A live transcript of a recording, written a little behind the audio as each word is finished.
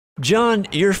John,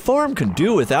 your farm could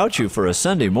do without you for a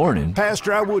Sunday morning.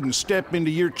 Pastor, I wouldn't step into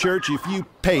your church if you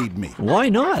paid me. Why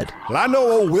not? Well, I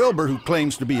know old Wilbur, who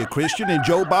claims to be a Christian, and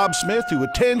Joe Bob Smith, who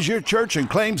attends your church and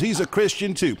claims he's a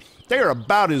Christian too. They're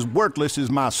about as worthless as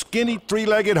my skinny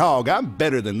three-legged hog. I'm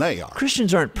better than they are.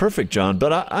 Christians aren't perfect, John,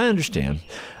 but I understand.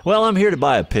 Well, I'm here to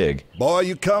buy a pig. Boy,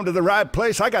 you come to the right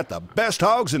place. I got the best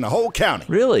hogs in the whole county.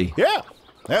 Really? Yeah.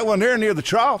 That one there near the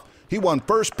trough, he won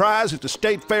first prize at the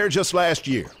state fair just last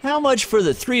year. How much for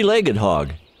the three-legged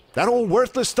hog? That old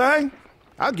worthless thing?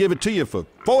 I'll give it to you for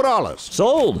 $4.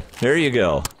 Sold. There you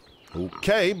go.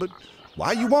 Okay, but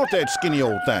why you want that skinny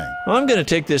old thing? I'm going to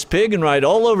take this pig and ride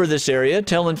all over this area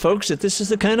telling folks that this is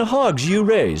the kind of hogs you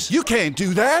raise. You can't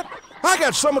do that. I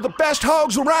got some of the best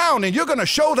hogs around, and you're going to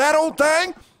show that old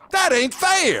thing? That ain't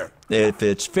fair. If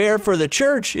it's fair for the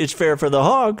church, it's fair for the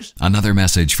hogs. Another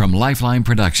message from LifeLine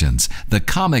Productions, the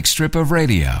comic strip of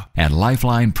radio at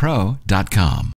lifelinepro.com.